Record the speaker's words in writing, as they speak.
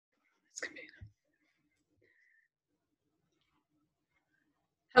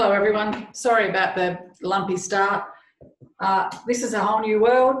Hello everyone, sorry about the lumpy start. This is a whole new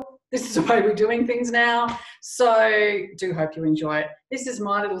world. This is the way we're doing things now, so do hope you enjoy it. This is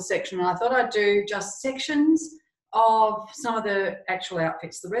my little section, and I thought I'd do just sections of some of the actual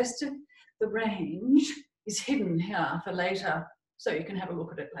outfits. The rest of the range is hidden here for later, so you can have a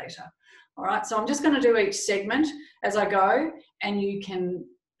look at it later. All right, so I'm just going to do each segment as I go, and you can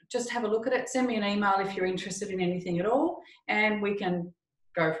just have a look at it. Send me an email if you're interested in anything at all, and we can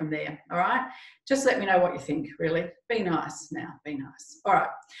go from there. All right, just let me know what you think. Really, be nice now, be nice. All right,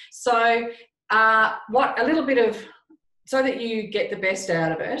 so so that you get the best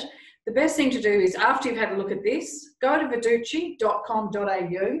out of it, the best thing to do is, after you've had a look at this, go to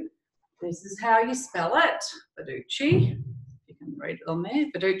veducci.com.au. This is how you spell it, Veducci. You can read it on there,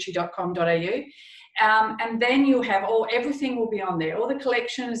 veducci.com.au. And then you'll have everything will be on there. All the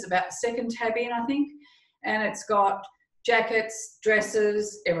collection is about the second tab in, I think, and it's got jackets,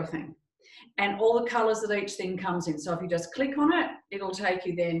 dresses, everything, and all the colours that each thing comes in. So if you just click on it, it'll take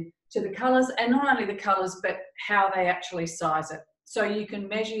you then to the colours, and not only the colours, but how they actually size it. So you can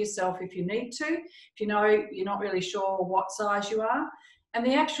measure yourself if you need to, if you know you're not really sure what size you are. And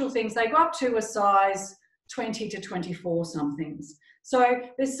the actual things, they go up to a size 20 to 24 somethings. So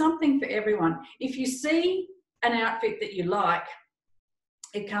there's something for everyone. If you see an outfit that you like,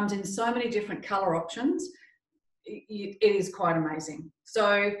 it comes in so many different colour options. It is quite amazing.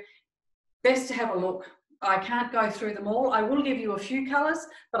 So best to have a look. I can't go through them all. I will give you a few colours,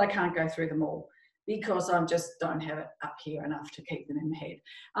 but I can't go through them all because I just don't have it up here enough to keep them in the head.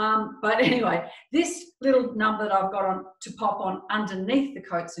 But anyway, this little number that I've got on to pop on underneath the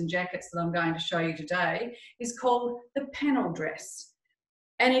coats and jackets that I'm going to show you today is called the panel dress.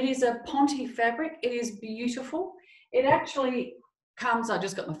 And it is a ponte fabric. It is beautiful. It actually comes, I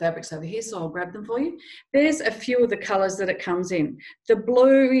just got my fabrics over here, so I'll grab them for you. There's a few of the colours that it comes in. The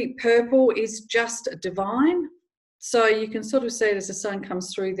blue purple is just divine. So you can sort of see it as the sun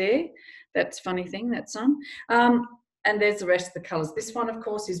comes through there. That's a funny thing, that sun. And there's the rest of the colours. This one, of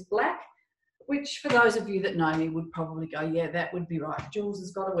course, is black, which for those of you that know me would probably go, yeah, that would be right. Jules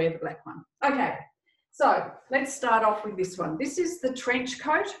has got to wear the black one. Okay, so let's start off with this one. This is the trench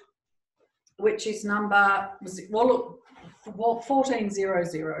coat, which is number, well, look,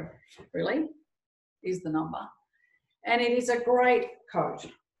 1400 really is the number, and it is a great coat.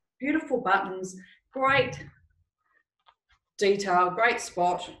 Beautiful buttons, great detail, great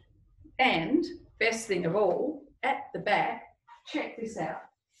spot, and best thing of all, at the back, check this out.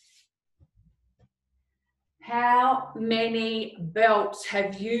 How many belts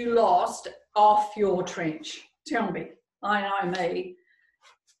have you lost off your trench? Tell me. I know me.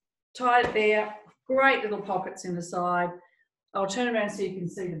 Tie it there. Great little pockets in the side. I'll turn around so you can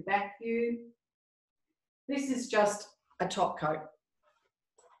see the back view. This is just a top coat.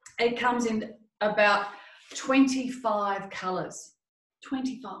 It comes in about 25 colours.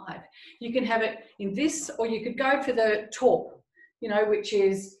 25. You can have it in this, or you could go for the taupe, you know, which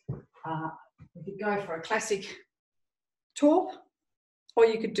is, you could go for a classic taupe, or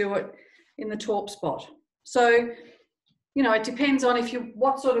you could do it in the taupe spot. So, you know, it depends on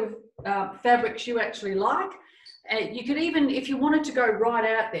what sort of fabrics you actually like. You could even, if you wanted to go right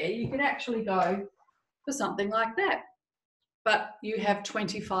out there, you could actually go for something like that. But you have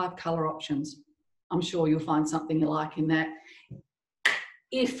 25 colour options. I'm sure you'll find something you like in that,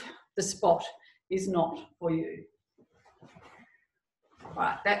 if the spot is not for you.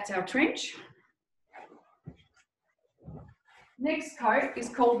 Right, that's our trench. Next coat is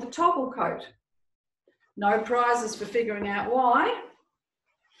called the toggle coat. No prizes for figuring out why.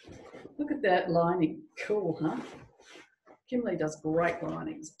 Look at that lining. Cool, huh? Kimberly does great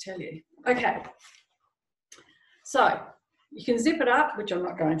linings, I tell you. Okay. So you can zip it up, which I'm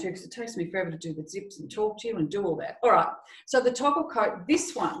not going to because it takes me forever to do the zips and talk to you and do all that. All right. So the toggle coat,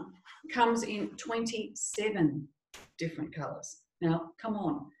 this one comes in 27 different colours. Now, come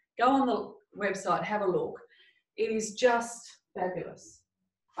on. Go on the website, have a look. It is just fabulous.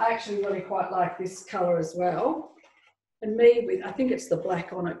 I actually really quite like this colour as well. And I think it's the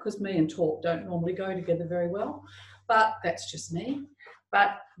black on it, because me and taupe don't normally go together very well, but that's just me.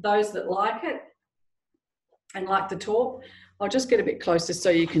 But those that like it and like the taupe, I'll just get a bit closer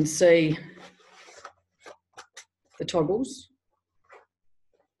so you can see the toggles.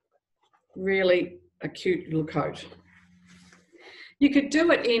 Really a cute little coat. You could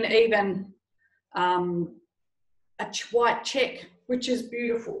do it in even a white check, which is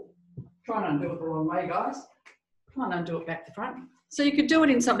beautiful. Try and undo it the wrong way, guys. Try and undo it back to front. So you could do it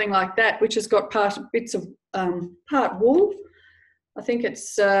in something like that, which has got bits of part wool, I think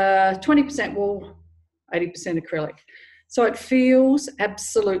it's 20% wool, 80% acrylic. So it feels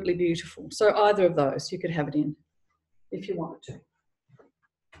absolutely beautiful. So either of those, you could have it in if you wanted to.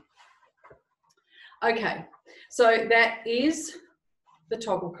 Okay, so that is the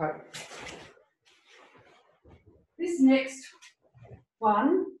toggle coat. This next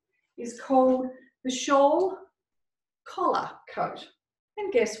one is called the shawl collar coat.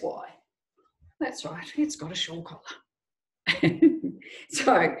 And guess why? That's right, it's got a shawl collar.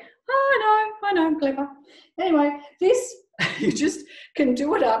 So, I know, I'm clever. Anyway, this, you just can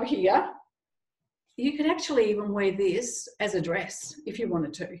do it up here. You could actually even wear this as a dress if you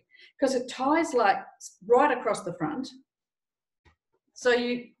wanted to, because it ties like right across the front. So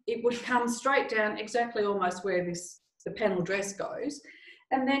it would come straight down exactly almost where the panel dress goes.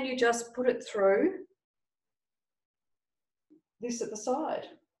 And then you just put it through this at the side.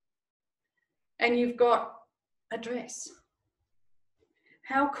 And you've got a dress.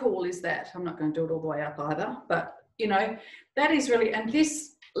 How cool is that? I'm not going to do it all the way up either, but you know, that is really, and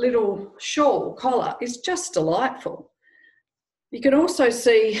this little shawl collar is just delightful. You can also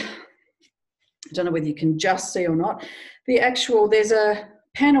see, I don't know whether you can just see or not, there's a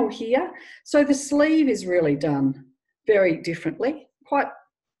panel here. So the sleeve is really done very differently,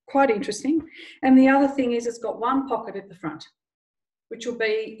 quite interesting. And the other thing is it's got one pocket at the front, which will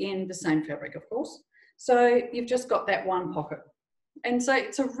be in the same fabric, of course. So you've just got that one pocket. And so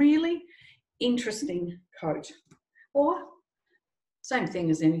it's a really interesting coat. Or same thing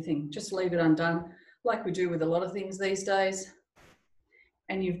as anything, just leave it undone like we do with a lot of things these days.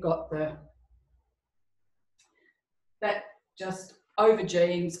 And you've got that just over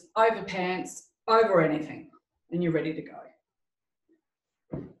jeans, over pants, over anything, and you're ready to go.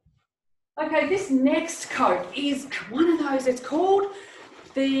 Okay, this next coat is one of those, it's called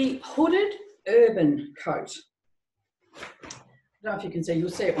the hooded urban coat. I don't know if you can see, you'll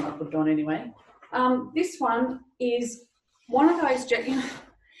see it when I put it on anyway. This one is one of those,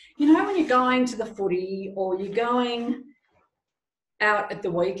 you know when you're going to the footy or you're going out at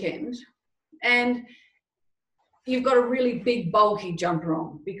the weekend and you've got a really big bulky jumper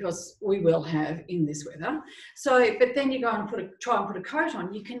on, because we will have in this weather. So, but then you go and try and put a coat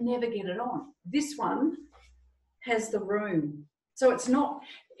on, you can never get it on. This one has the room. So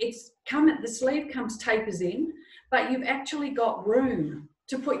the sleeve tapers in, but you've actually got room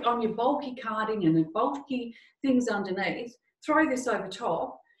to put on your bulky cardigan and bulky things underneath, throw this over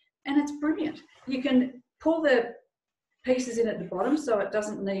top, and it's brilliant. You can pull the pieces in at the bottom so it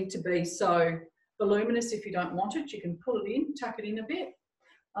doesn't need to be so voluminous if you don't want it. You can pull it in, tuck it in a bit.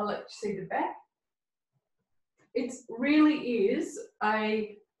 I'll let you see the back. It really is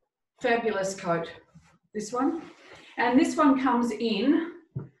a fabulous coat, this one. And this one comes in,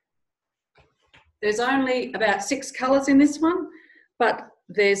 there's only about 6 colours in this one, but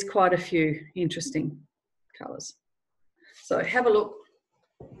there's quite a few interesting colours. So have a look,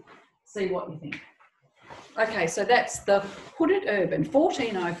 see what you think. Okay, so that's the hooded urban,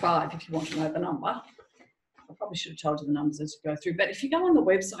 1405 if you want to know the number. I probably should have told you the numbers as you go through, but if you go on the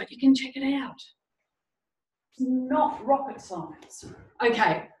website, you can check it out. It's not rocket science.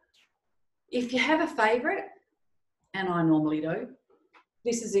 Okay, if you have a favourite, and I normally do,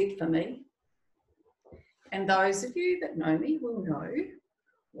 this is it for me. And those of you that know me will know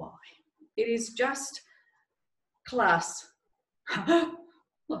why. It is just class.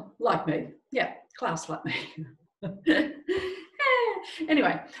 Like me. Yeah, class like me.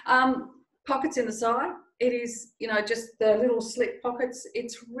 Anyway, pockets in the side. It is, you know, just the little slip pockets.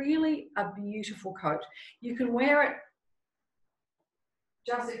 It's really a beautiful coat. You can wear it,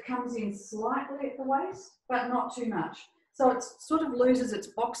 it comes in slightly at the waist, but not too much. So it sort of loses its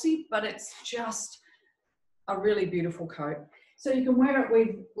boxy, but it's just a really beautiful coat. So you can wear it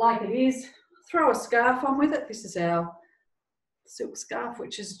with, like it is, throw a scarf on with it. This is our silk scarf,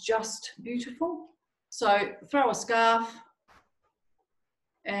 which is just beautiful. So throw a scarf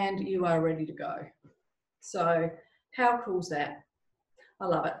and you are ready to go. So how cool is that? I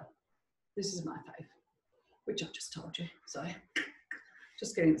love it. This is my fave, which I've just told you. So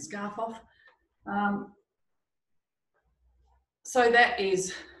just getting the scarf off. So that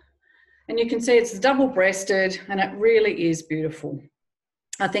is, and you can see it's double-breasted and it really is beautiful.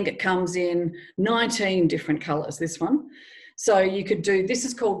 I think it comes in 19 different colours, this one. So you could do, this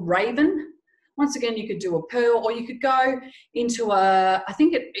is called Raven. Once again, you could do a pearl, or you could go into I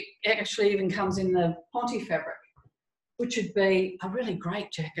think it actually even comes in the Ponte fabric, which would be a really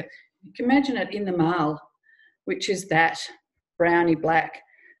great jacket. You can imagine it in the mail, which is that browny black.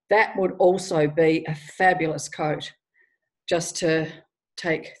 That would also be a fabulous coat just to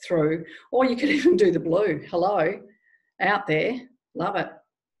take through. Or you could even do the blue, hello, out there. Love it.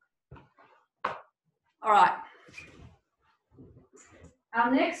 All right.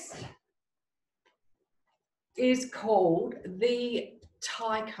 Our next is called the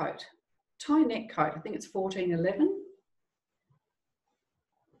tie coat, tie neck coat. I think it's 1411.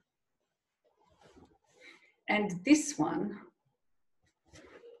 And this one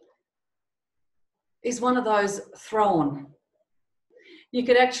is one of those throw-on. You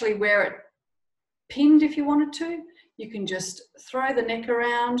could actually wear it pinned if you wanted to. You can just throw the neck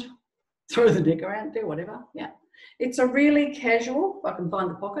around, do whatever. Yeah. It's a really casual, if I can find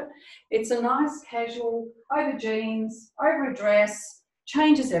the pocket. It's a nice casual over jeans, over a dress,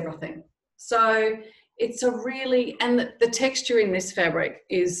 changes everything. So it's a really, and the texture in this fabric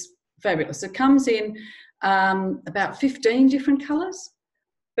is fabulous. It comes in about 15 different colours,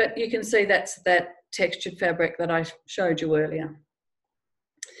 but you can see that's that textured fabric that I showed you earlier.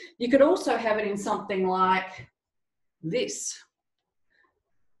 You could also have it in something like this.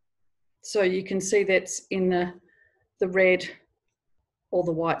 So you can see that's in the red or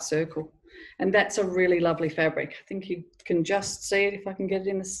the white circle. And that's a really lovely fabric. I think you can just see it if I can get it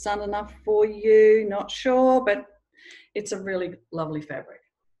in the sun enough for you. Not sure, but it's a really lovely fabric.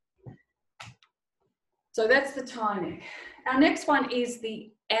 So that's the tie neck. Our next one is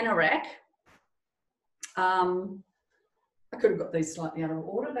the anorak. I could have got these slightly out of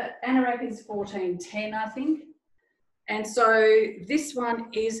order, but anorak is 1410, I think. And so this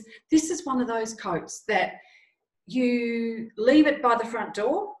is one of those coats that you leave it by the front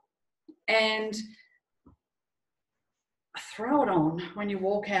door and throw it on when you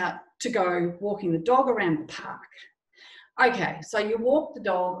walk out to go walking the dog around the park. Okay, so you walk the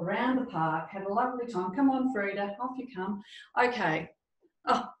dog around the park, have a lovely time. Come on, Frida, off you come. Okay.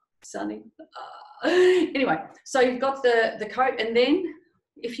 Oh, sunny. Anyway, so you've got the coat, and then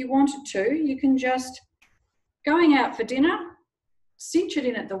if you wanted to, you can just, going out for dinner, cinch it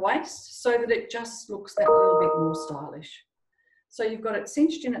in at the waist so that it just looks that little bit more stylish. So you've got it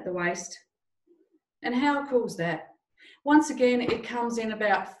cinched in at the waist, and how cool is that? Once again, it comes in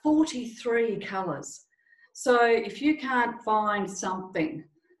about 43 colours. So if you can't find something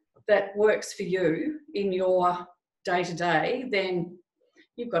that works for you in your day-to-day, then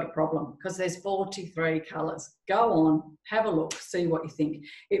you've got a problem, because there's 43 colours. Go on, have a look, see what you think.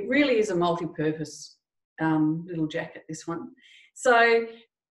 It really is a multi-purpose little jacket, this one. So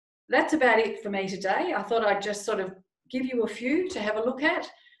that's about it for me today. I thought I'd just sort of give you a few to have a look at,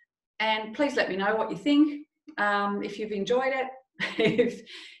 and please let me know what you think, if you've enjoyed it, if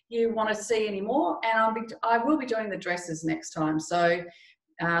you want to see any more. And I will be doing the dresses next time, so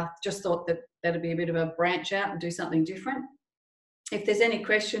just thought that that'd be a bit of a branch out and do something different. If there's any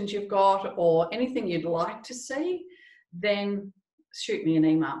questions you've got or anything you'd like to see, then shoot me an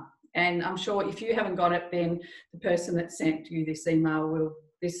email. And I'm sure if you haven't got it, then the person that sent you this email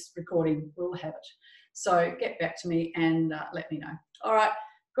this recording will have it. So get back to me and let me know. All right,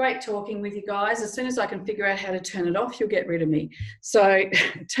 great talking with you guys. As soon as I can figure out how to turn it off, you'll get rid of me. So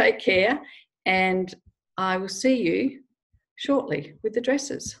take care, and I will see you shortly with the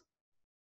dresses.